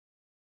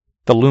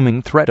The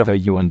looming threat of a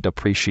yuan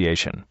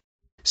depreciation.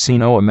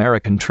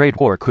 Sino-American trade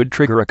war could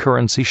trigger a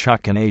currency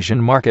shock in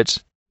Asian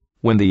markets.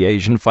 When the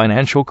Asian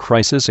financial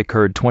crisis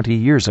occurred 20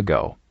 years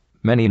ago,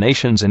 many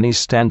nations in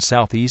East and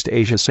Southeast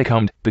Asia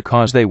succumbed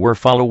because they were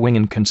following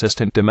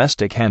inconsistent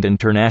domestic and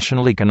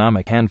international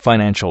economic and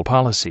financial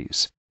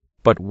policies.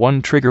 But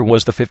one trigger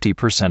was the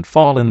 50%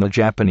 fall in the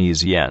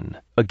Japanese yen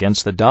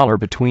against the dollar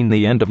between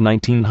the end of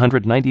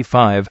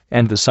 1995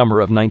 and the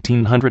summer of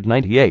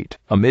 1998,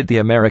 amid the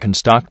American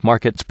stock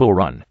market's bull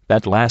run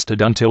that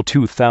lasted until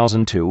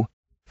 2002.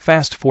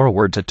 Fast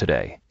forward to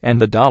today,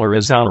 and the dollar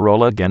is on a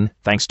roll again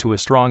thanks to a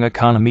strong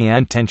economy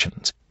and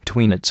tensions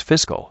between its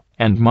fiscal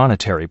and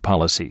monetary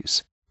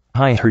policies.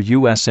 Higher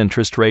U.S.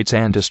 interest rates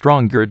and a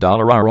stronger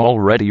dollar are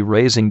already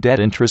raising debt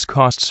interest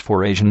costs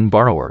for Asian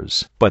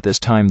borrowers, but this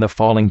time the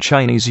falling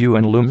Chinese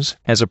yuan looms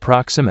as a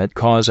proximate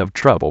cause of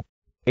trouble.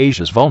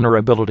 Asia's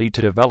vulnerability to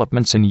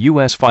developments in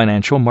U.S.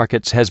 financial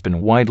markets has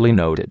been widely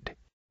noted.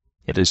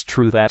 It is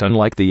true that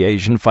unlike the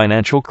Asian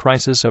financial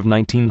crisis of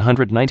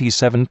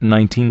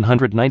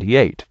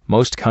 1997-1998,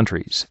 most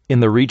countries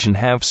in the region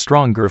have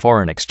stronger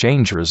foreign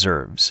exchange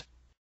reserves.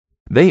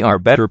 They are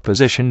better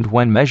positioned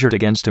when measured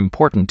against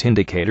important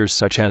indicators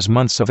such as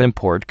months of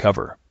import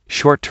cover,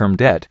 short-term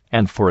debt,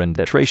 and foreign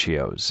debt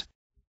ratios.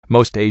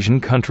 Most Asian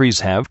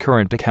countries have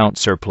current account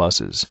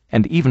surpluses,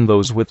 and even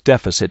those with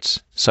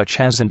deficits, such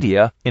as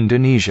India,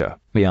 Indonesia,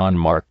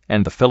 Myanmar,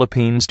 and the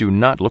Philippines, do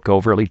not look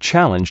overly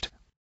challenged.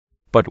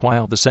 But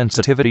while the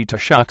sensitivity to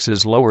shocks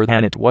is lower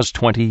than it was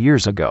 20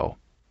 years ago,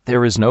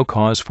 there is no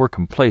cause for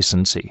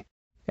complacency.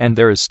 And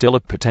there is still a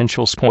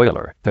potential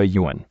spoiler, the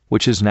yuan,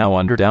 which is now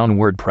under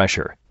downward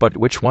pressure, but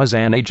which was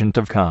an agent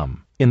of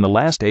calm in the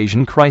last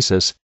Asian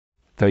crisis.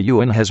 The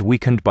yuan has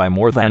weakened by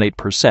more than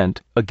 8%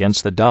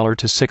 against the dollar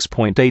to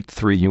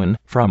 6.83 yuan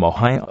from a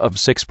high of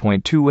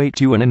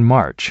 6.28 yuan in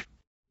March.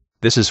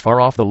 This is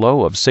far off the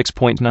low of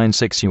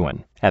 6.96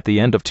 yuan at the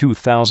end of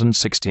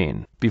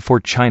 2016, before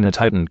China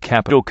tightened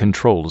capital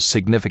controls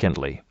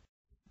significantly.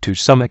 To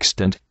some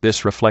extent,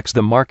 this reflects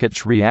the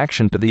market's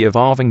reaction to the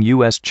evolving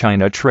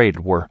U.S.-China trade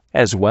war,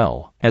 as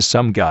well as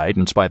some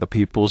guidance by the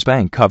People's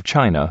Bank of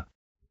China.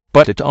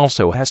 But it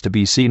also has to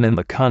be seen in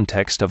the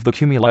context of the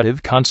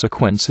cumulative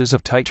consequences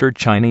of tighter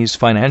Chinese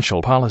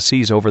financial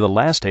policies over the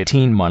last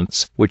 18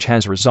 months, which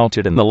has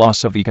resulted in the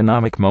loss of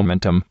economic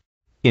momentum.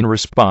 In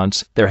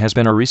response, there has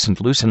been a recent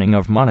loosening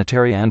of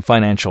monetary and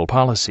financial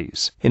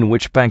policies, in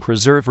which bank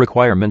reserve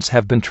requirements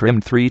have been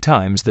trimmed 3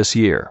 times this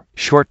year.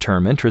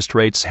 Short-term interest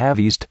rates have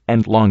eased,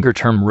 and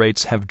longer-term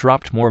rates have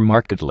dropped more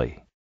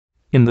markedly.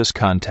 In this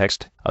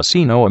context, a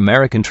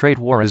Sino-American trade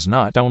war is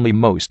not only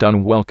most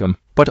unwelcome,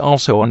 but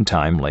also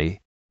untimely.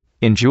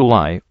 In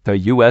July, the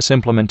U.S.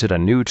 implemented a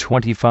new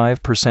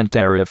 25%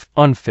 tariff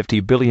on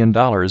 $50 billion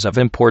of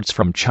imports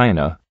from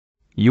China.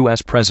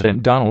 U.S.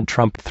 President Donald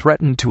Trump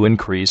threatened to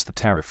increase the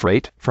tariff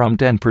rate from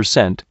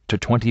 10% to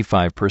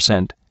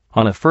 25%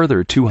 on a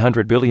further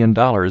 $200 billion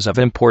of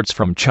imports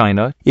from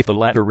China if the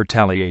latter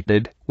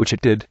retaliated, which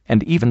it did,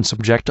 and even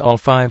subject all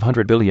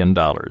 $500 billion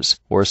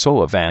or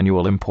so of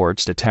annual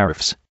imports to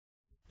tariffs.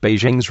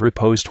 Beijing's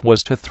riposte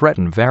was to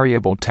threaten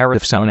variable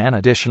tariffs on an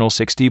additional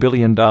 $60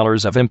 billion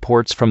of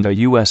imports from the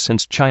U.S.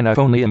 since China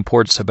only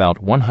imports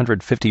about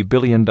 $150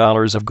 billion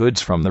of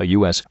goods from the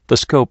U.S. The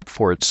scope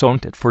for its own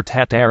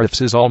tit-for-tat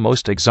tariffs is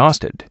almost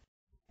exhausted.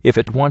 If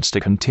it wants to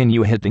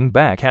continue hitting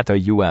back at the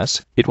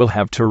U.S., it will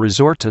have to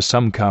resort to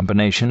some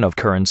combination of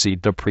currency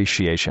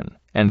depreciation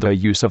and the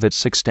use of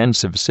its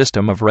extensive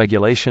system of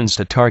regulations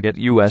to target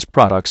U.S.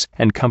 products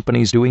and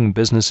companies doing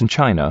business in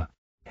China.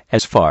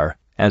 As far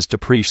as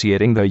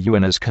depreciating the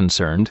yuan is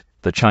concerned,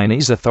 the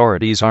Chinese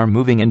authorities are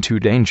moving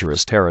into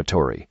dangerous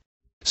territory.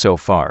 So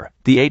far,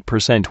 the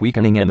 8%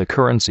 weakening in the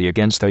currency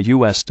against the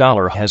U.S.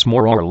 dollar has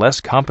more or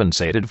less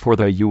compensated for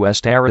the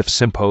U.S.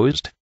 tariffs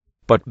imposed.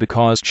 But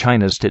because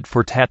China's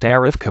tit-for-tat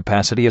tariff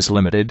capacity is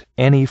limited,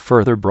 any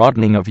further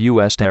broadening of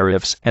U.S.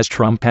 tariffs, as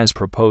Trump has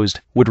proposed,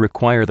 would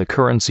require the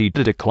currency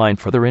to decline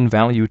further in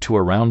value to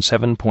around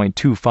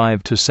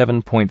 7.25 to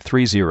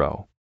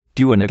 7.30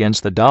 yuan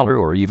against the dollar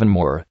or even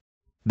more.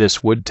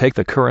 This would take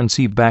the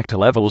currency back to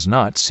levels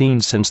not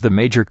seen since the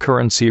major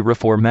currency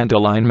reform and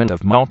alignment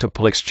of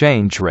multiple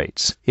exchange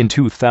rates in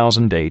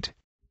 2008.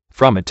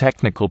 From a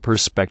technical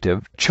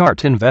perspective,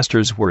 chart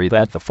investors worry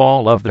that the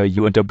fall of the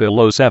yuan to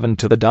below 7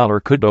 to the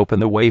dollar could open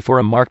the way for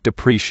a marked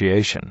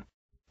depreciation.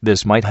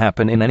 This might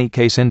happen in any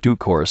case in due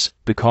course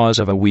because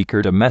of a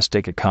weaker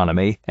domestic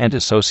economy and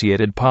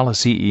associated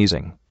policy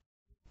easing.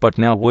 But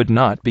now would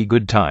not be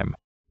good time.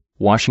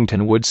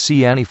 Washington would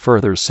see any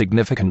further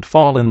significant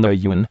fall in the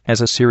yuan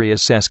as a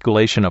serious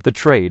escalation of the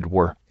trade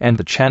war, and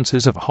the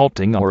chances of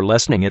halting or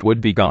lessening it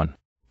would be gone.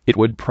 It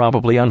would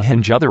probably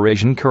unhinge other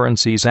Asian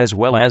currencies as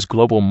well as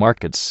global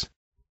markets.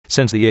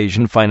 Since the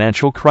Asian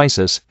financial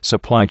crisis,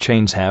 supply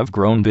chains have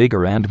grown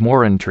bigger and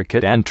more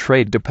intricate, and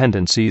trade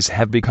dependencies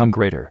have become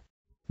greater.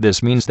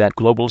 This means that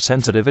global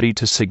sensitivity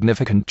to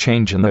significant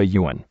change in the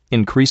yuan,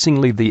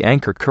 increasingly the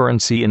anchor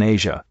currency in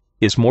Asia,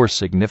 is more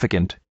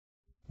significant.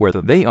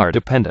 whether they are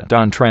dependent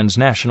on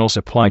transnational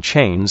supply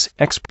chains,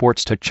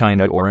 exports to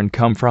China, or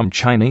income from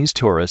Chinese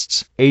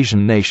tourists.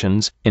 Asian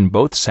nations, in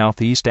both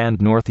Southeast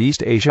and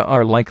Northeast Asia,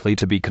 are likely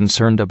to be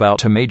concerned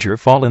about a major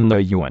fall in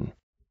the yuan.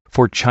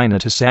 For China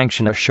to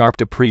sanction a sharp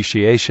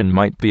depreciation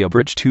might be a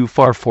bridge too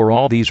far for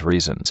all these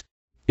reasons.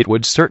 It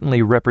would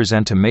certainly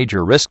represent a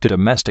major risk to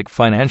domestic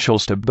financial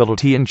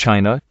stability in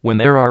China when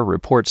there are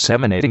reports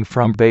emanating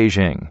from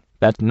Beijing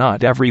that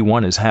not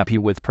everyone is happy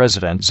with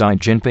President Xi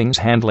Jinping's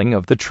handling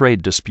of the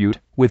trade dispute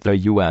with the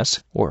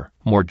U.S., or,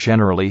 more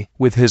generally,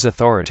 with his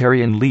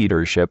authoritarian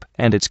leadership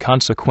and its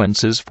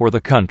consequences for the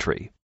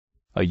country.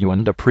 A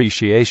yuan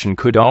depreciation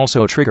could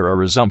also trigger a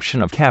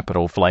resumption of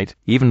capital flight,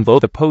 even though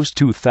the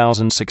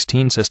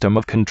post-2016 system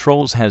of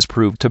controls has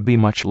proved to be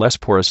much less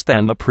porous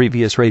than the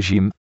previous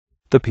regime.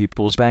 The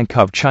People's Bank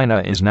of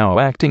China is now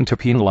acting to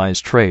penalize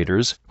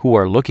traders who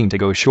are looking to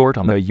go short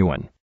on the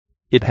yuan.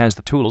 It has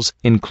the tools,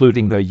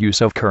 including the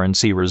use of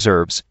currency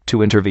reserves,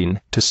 to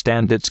intervene, to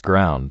stand its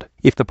ground,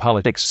 if the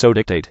politics so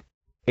dictate.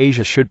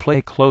 Asia should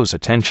pay close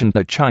attention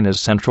to China's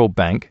central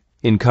bank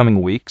in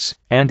coming weeks,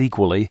 and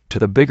equally to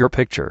the bigger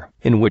picture,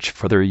 in which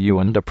further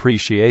yuan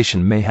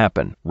depreciation may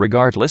happen,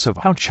 regardless of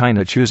how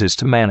China chooses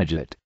to manage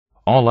it.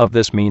 All of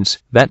this means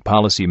that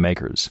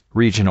policymakers,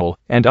 regional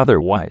and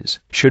otherwise,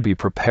 should be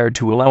prepared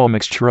to allow a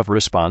mixture of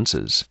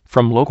responses,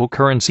 from local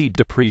currency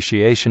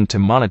depreciation to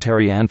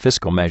monetary and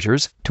fiscal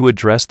measures, to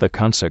address the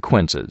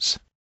consequences.